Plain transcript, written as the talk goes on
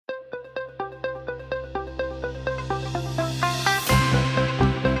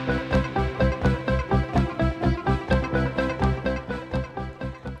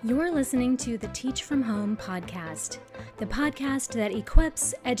listening to the Teach From Home podcast, the podcast that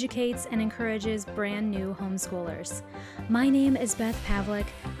equips, educates, and encourages brand new homeschoolers. My name is Beth Pavlik.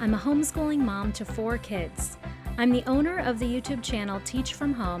 I'm a homeschooling mom to 4 kids. I'm the owner of the YouTube channel Teach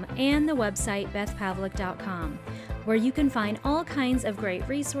From Home and the website bethpavlik.com, where you can find all kinds of great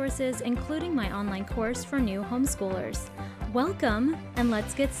resources, including my online course for new homeschoolers. Welcome, and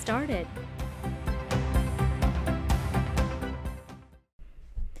let's get started.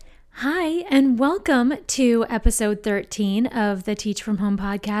 Hi, and welcome to episode 13 of the Teach From Home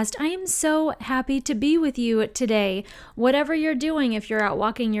podcast. I am so happy to be with you today. Whatever you're doing, if you're out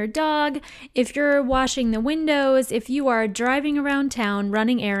walking your dog, if you're washing the windows, if you are driving around town,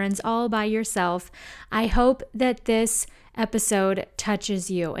 running errands all by yourself, I hope that this episode touches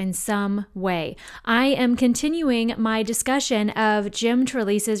you in some way. I am continuing my discussion of Jim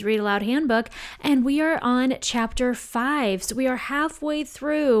Trelease's Read-Aloud Handbook, and we are on chapter 5. So we are halfway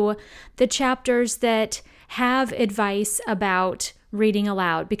through the chapters that have advice about reading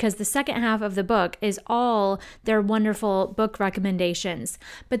aloud, because the second half of the book is all their wonderful book recommendations.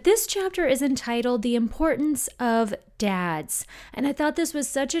 But this chapter is entitled The Importance of Dads. And I thought this was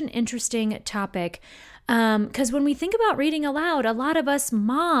such an interesting topic. Because when we think about reading aloud, a lot of us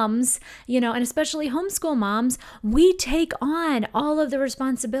moms, and especially homeschool moms, we take on all of the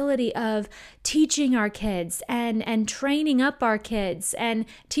responsibility of teaching our kids and training up our kids and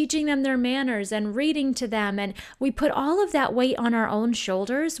teaching them their manners and reading to them. And we put all of that weight on our own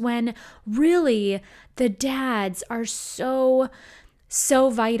shoulders when really the dads are so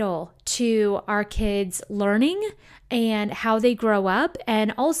vital to our kids' learning and how they grow up,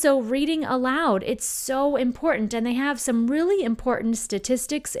 and also reading aloud. It's so important, and they have some really important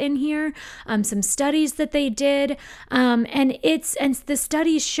statistics in here, some studies that they did, and the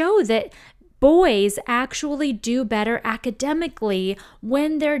studies show that boys actually do better academically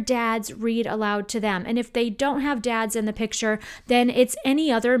when their dads read aloud to them. And if they don't have dads in the picture, then it's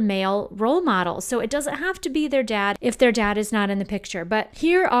any other male role model. So it doesn't have to be their dad if their dad is not in the picture. But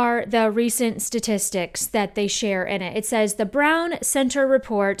here are the recent statistics that they share in it. It says the Brown Center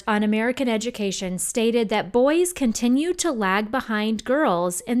report on American education stated that boys continue to lag behind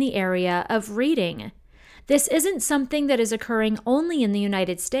girls in the area of reading. This isn't something that is occurring only in the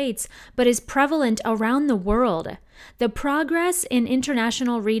United States, but is prevalent around the world. The Progress in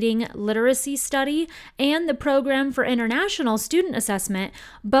International Reading Literacy Study and the Program for International Student Assessment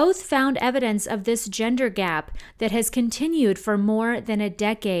both found evidence of this gender gap that has continued for more than a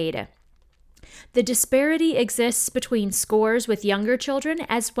decade. The disparity exists between scores with younger children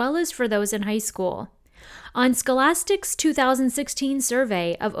as well as for those in high school. On Scholastic's 2016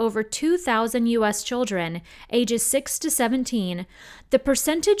 survey of over 2,000 U.S. children ages 6 to 17, the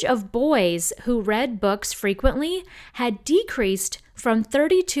percentage of boys who read books frequently had decreased from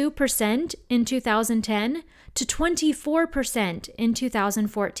 32% in 2010 to 24% in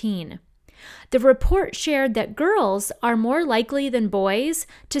 2014. The report shared that girls are more likely than boys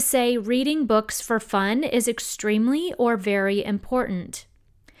to say reading books for fun is extremely or very important.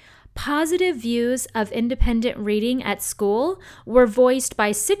 Positive views of independent reading at school were voiced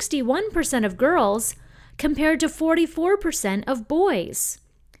by 61% of girls compared to 44% of boys.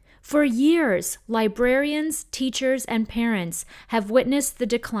 For years, librarians, teachers, and parents have witnessed the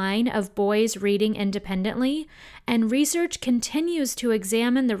decline of boys reading independently, and research continues to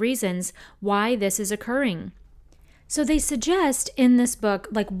examine the reasons why this is occurring. So they suggest in this book,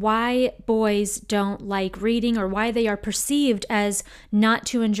 why boys don't like reading or why they are perceived as not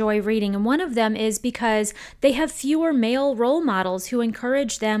to enjoy reading. And one of them is because they have fewer male role models who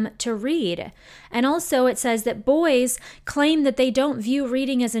encourage them to read. And also it says that boys claim that they don't view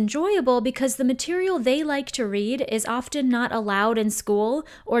reading as enjoyable because the material they like to read is often not allowed in school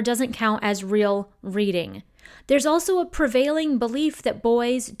or doesn't count as real reading. There's also a prevailing belief that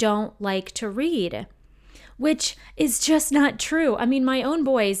boys don't like to read, which is just not true. I mean, my own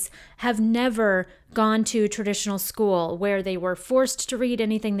boys have never gone to traditional school where they were forced to read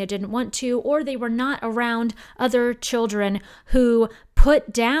anything they didn't want to, or they were not around other children who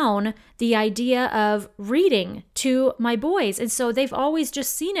put down the idea of reading to my boys. And so they've always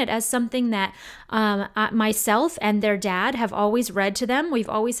just seen it as something that myself and their dad have always read to them. We've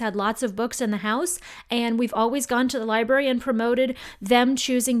always had lots of books in the house, and we've always gone to the library and promoted them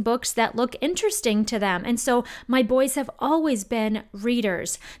choosing books that look interesting to them. And so my boys have always been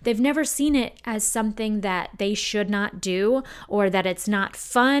readers. They've never seen it as something that they should not do, or that it's not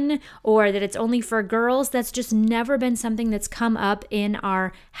fun, or that it's only for girls. That's just never been something that's come up in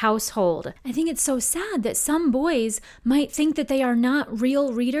our household. I think it's so sad that some boys boys might think that they are not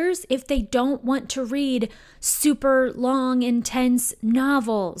real readers if they don't want to read super long, intense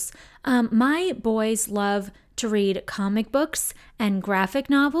novels. My boys love to read comic books and graphic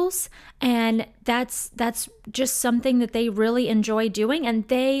novels, and that's just something that they really enjoy doing, and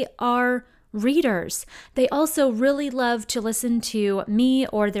they are readers. They also really love to listen to me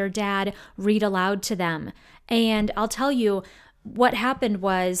or their dad read aloud to them. And I'll tell you what happened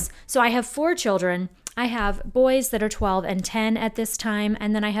was, so I have 4 children. I have boys that are 12 and 10 at this time,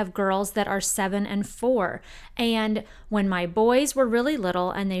 and then I have girls that are 7 and 4. And when my boys were really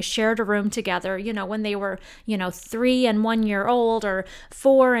little and they shared a room together, when they were, 3 and 1 year old or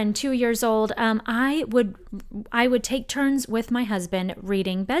 4 and 2 years old, I would take turns with my husband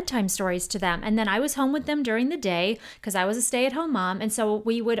reading bedtime stories to them. And then I was home with them during the day because I was a stay-at-home mom, and so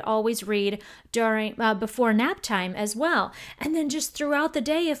we would always read during before nap time as well. And then just throughout the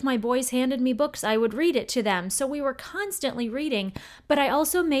day, if my boys handed me books, I would read it to them. So we were constantly reading, but I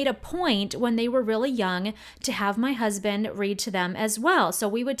also made a point when they were really young to have my husband read to them as well. So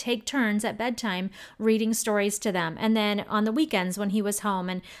we would take turns at bedtime reading stories to them. And then on the weekends when he was home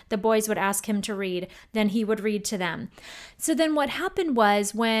and the boys would ask him to read, then he would read to them. So then what happened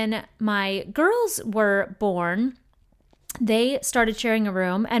was when my girls were born, they started sharing a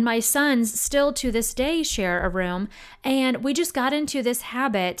room, and my sons still to this day share a room. And we just got into this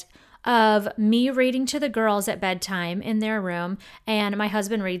habit of me reading to the girls at bedtime in their room, and my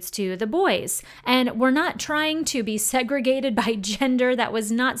husband reads to the boys. And we're not trying to be segregated by gender. That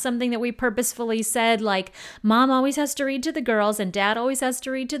was not something that we purposefully said, like mom always has to read to the girls and dad always has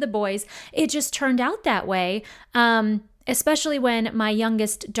to read to the boys. It just turned out that way. Especially when my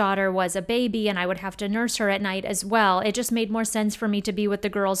youngest daughter was a baby and I would have to nurse her at night as well. It just made more sense for me to be with the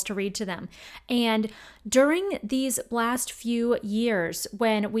girls to read to them. And during these last few years,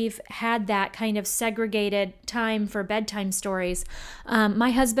 when we've had that kind of segregated time for bedtime stories, my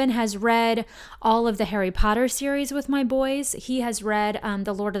husband has read all of the Harry Potter series with my boys. He has read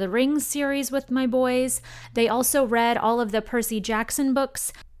the Lord of the Rings series with my boys. They also read all of the Percy Jackson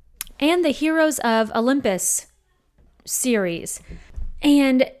books and the Heroes of Olympus series.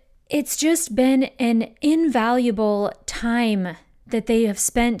 And it's just been an invaluable time that they have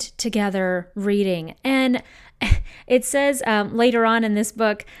spent together reading. And it says later on in this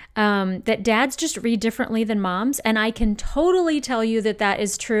book that dads just read differently than moms. And I can totally tell you that that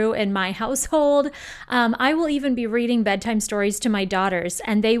is true in my household. I will even be reading bedtime stories to my daughters,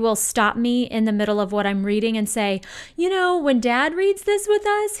 and they will stop me in the middle of what I'm reading and say, when dad reads this with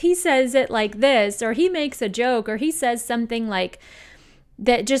us, he says it like this, or he makes a joke, or he says something like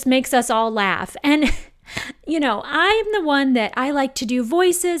that just makes us all laugh. And I'm the one that I like to do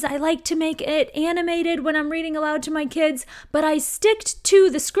voices. I like to make it animated when I'm reading aloud to my kids, but I stick to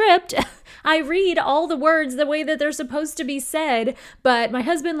the script. I read all the words the way that they're supposed to be said, but my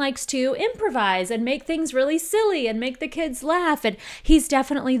husband likes to improvise and make things really silly and make the kids laugh, and he's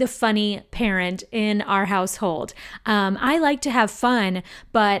definitely the funny parent in our household. I like to have fun,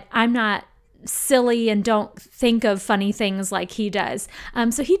 but I'm not silly and don't think of funny things like he does.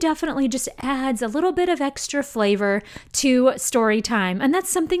 So he definitely just adds a little bit of extra flavor to story time. And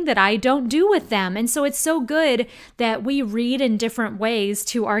that's something that I don't do with them. And so it's so good that we read in different ways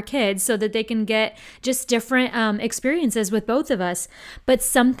to our kids so that they can get just different experiences with both of us. But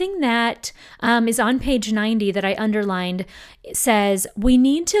something that is on page 90 that I underlined says, we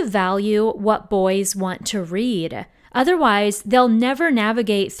need to value what boys want to read. Otherwise, they'll never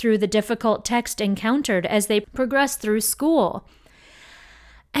navigate through the difficult text encountered as they progress through school.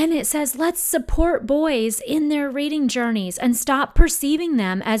 And it says, let's support boys in their reading journeys and stop perceiving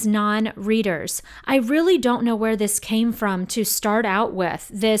them as non-readers. I really don't know where this came from to start out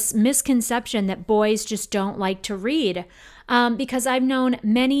with, this misconception that boys just don't like to read. Because I've known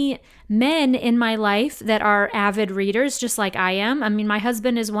many men in my life that are avid readers, just like I am. I mean, my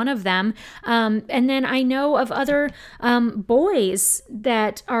husband is one of them. And then I know of other boys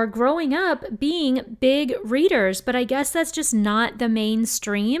that are growing up being big readers, but I guess that's just not the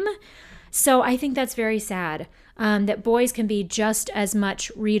mainstream. So I think that's very sad. That boys can be just as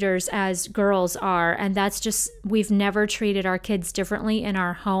much readers as girls are. And that's just, we've never treated our kids differently in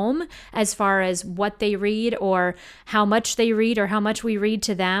our home as far as what they read or how much they read or how much we read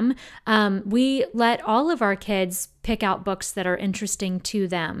to them. We let all of our kids pick out books that are interesting to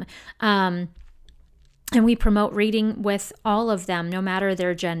them. And we promote reading with all of them, no matter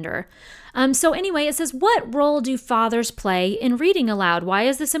their gender. So anyway, it says, what role do fathers play in reading aloud? Why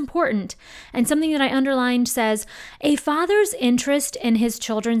is this important? And something that I underlined says, a father's interest in his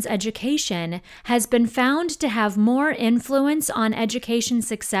children's education has been found to have more influence on education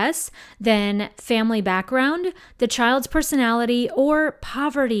success than family background, the child's personality, or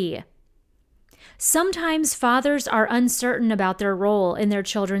poverty. Sometimes fathers are uncertain about their role in their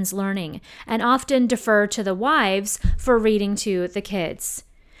children's learning and often defer to the wives for reading to the kids.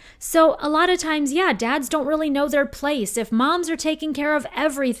 So a lot of times, dads don't really know their place. If moms are taking care of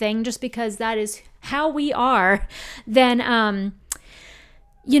everything just because that is how we are, then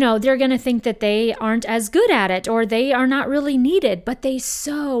they're going to think that they aren't as good at it or they are not really needed, but they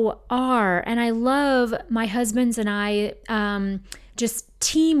so are. And I love my husband's and I just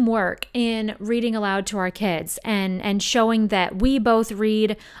teamwork in reading aloud to our kids and showing that we both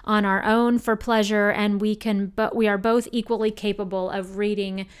read on our own for pleasure, and we are both equally capable of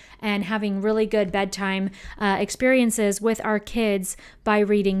reading and having really good bedtime experiences with our kids by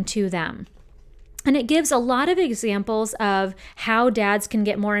reading to them. And it gives a lot of examples of how dads can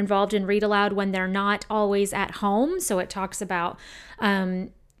get more involved in read aloud when they're not always at home. So it talks about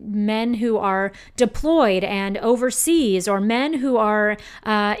men who are deployed and overseas, or men who are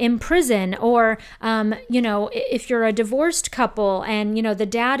in prison, or, if you're a divorced couple and, the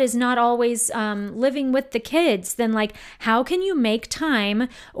dad is not always living with the kids, then how can you make time,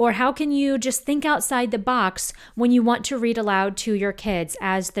 or how can you just think outside the box when you want to read aloud to your kids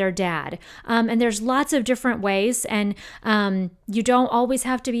as their dad? And there's lots of different ways, and you don't always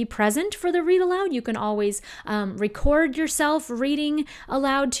have to be present for the read aloud. You can always record yourself reading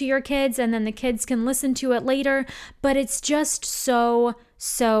aloud to your kids, and then the kids can listen to it later. But it's just so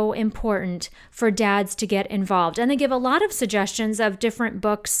important for dads to get involved. And they give a lot of suggestions of different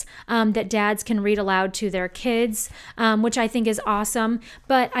books that dads can read aloud to their kids, which I think is awesome.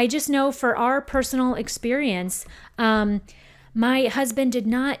 But I just know for our personal experience, my husband did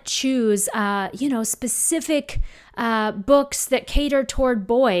not choose, specific books that cater toward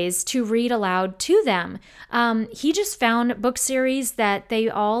boys to read aloud to them. He just found book series that they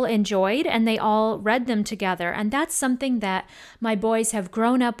all enjoyed, and they all read them together. And that's something that my boys have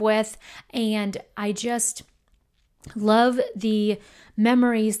grown up with, and I just love the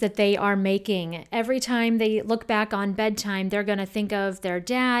memories that they are making. Every time they look back on bedtime, they're going to think of their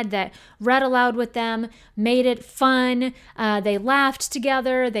dad that read aloud with them, made it fun. They laughed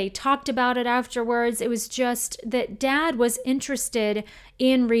together. They talked about it afterwards. It was just that dad was interested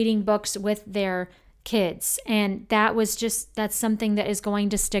in reading books with their kids. And that's something that is going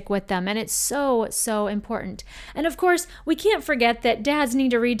to stick with them. And it's so important. And of course, we can't forget that dads need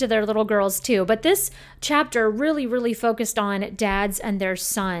to read to their little girls too. But this chapter really focused on dads and their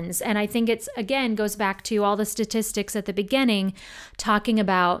sons. And I think again, goes back to all the statistics at the beginning, talking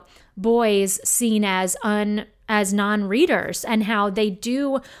about boys seen as non-readers and how they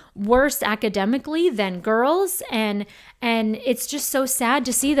do worse academically than girls. And it's just so sad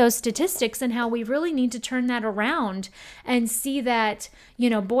to see those statistics, and how we really need to turn that around and see that,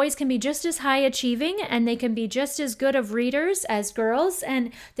 boys can be just as high achieving and they can be just as good of readers as girls.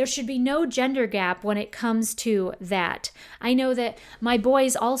 And there should be no gender gap when it comes to that. I know that my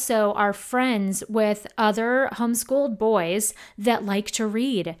boys also are friends with other homeschooled boys that like to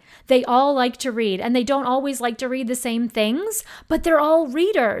read. They all like to read, and they don't always like to read the same things, but they're all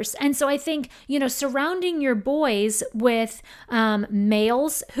readers. And so I think, surrounding your boys with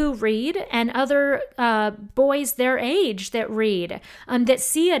males who read and other boys their age that read, that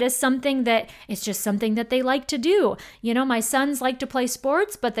see it as something that it's just something that they like to do. My sons like to play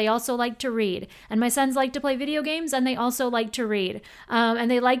sports, but they also like to read. And my sons like to play video games, and they also like to read. And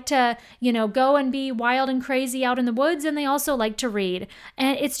they like to, go and be wild and crazy out in the woods, and they also like to read.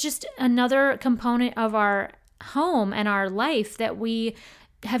 And it's just another component of our home and our life that we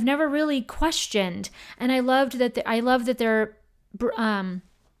have never really questioned. And I love that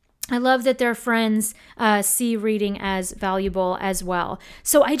their friends see reading as valuable as well.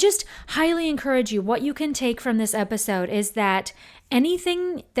 So I just highly encourage you, what you can take from this episode is that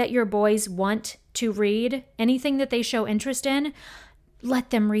anything that your boys want to read, anything that they show interest in,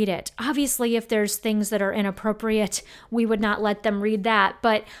 let them read it. Obviously, if there's things that are inappropriate, we would not let them read that.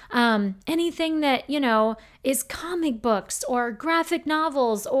 But anything that, is comic books or graphic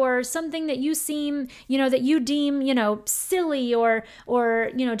novels or something that you deem, silly or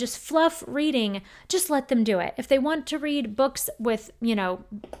just fluff reading, just let them do it. If they want to read books with,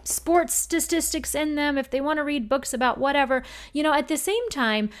 sports statistics in them, if they want to read books about whatever, at the same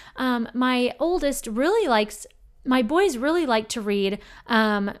time, my oldest really likes my boys really like to read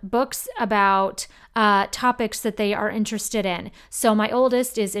books about topics that they are interested in. So my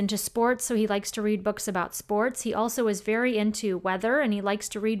oldest is into sports, so he likes to read books about sports. He also is very into weather, and he likes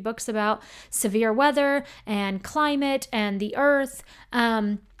to read books about severe weather and climate and the earth.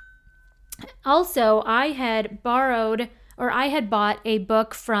 Also, I had bought a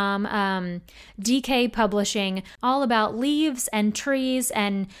book from DK Publishing all about leaves and trees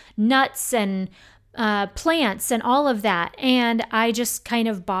and nuts and plants and all of that. And I just kind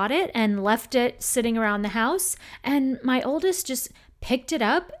of bought it and left it sitting around the house. And my oldest just picked it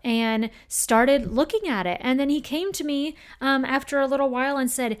up and started looking at it. And then he came to me after a little while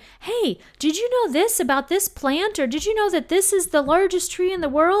and said, "Hey, did you know this about this plant? Or did you know that this is the largest tree in the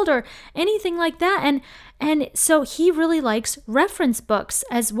world?" Or anything like that. And so he really likes reference books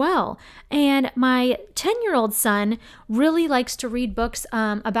as well. And my 10-year-old son really likes to read books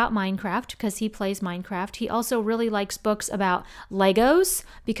about Minecraft because he plays Minecraft. He also really likes books about Legos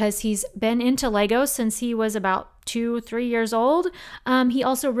because he's been into Legos since he was about 2-3 years old. He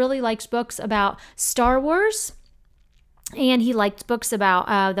also really likes books about Star Wars. And he liked books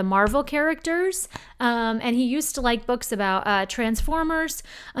about the Marvel characters. And he used to like books about Transformers.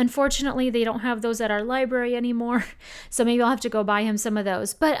 Unfortunately, they don't have those at our library anymore. So maybe I'll have to go buy him some of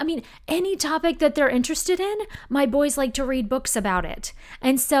those. But I mean, any topic that they're interested in, my boys like to read books about it.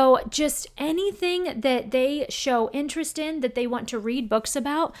 And so just anything that they show interest in, that they want to read books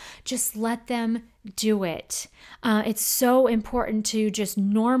about, just let them do it. It's so important to just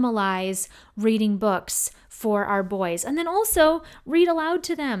normalize reading books for our boys. And then also read aloud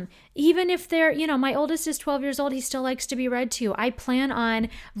to them. Even if they're, my oldest is 12 years old, he still likes to be read to. I plan on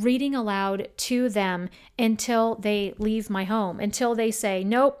reading aloud to them until they leave my home, until they say,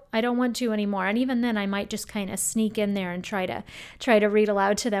 "Nope, I don't want to anymore." And even then I might just kind of sneak in there and try to read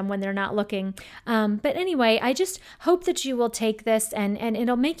aloud to them when they're not looking. But anyway, I just hope that you will take this and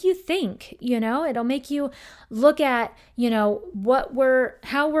it'll make you think, it'll make you look at,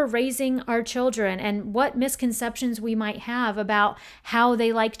 how we're raising our children and what misconceptions we might have about how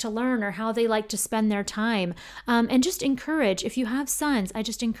they like to learn or how they like to spend their time. And just encourage, if you have sons, I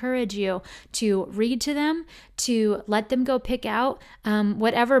just encourage you to read to them, to let them go pick out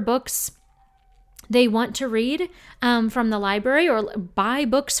whatever books they want to read from the library, or buy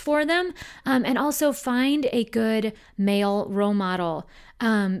books for them, and also find a good male role model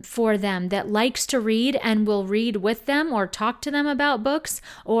for them that likes to read and will read with them or talk to them about books,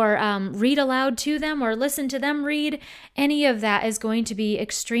 or read aloud to them or listen to them read. Any of that is going to be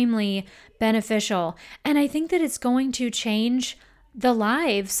extremely beneficial. And I think that it's going to change the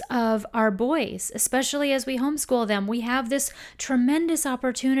lives of our boys, especially as we homeschool them. We have this tremendous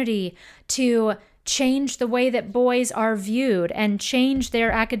opportunity to change the way that boys are viewed and change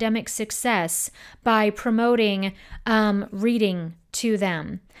their academic success by promoting reading to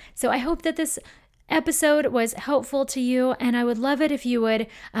them. So I hope that this episode was helpful to you, and I would love it if you would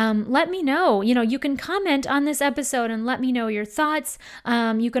let me know. You can comment on this episode and let me know your thoughts.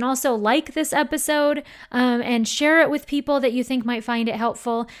 You can also like this episode and share it with people that you think might find it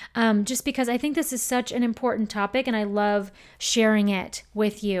helpful, just because I think this is such an important topic and I love sharing it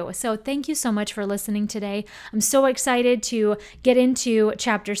with you. So thank you so much for listening today. I'm so excited to get into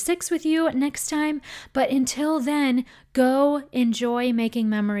chapter 6 with you next time, but until then, go enjoy making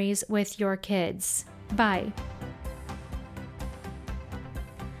memories with your kids. Bye.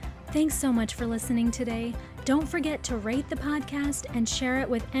 Thanks so much for listening today. Don't forget to rate the podcast and share it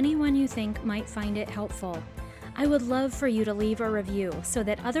with anyone you think might find it helpful. I would love for you to leave a review so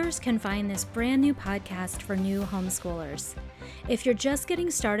that others can find this brand new podcast for new homeschoolers. If you're just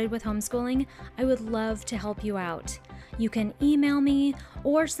getting started with homeschooling, I would love to help you out. You can email me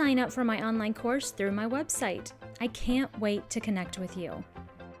or sign up for my online course through my website. I can't wait to connect with you.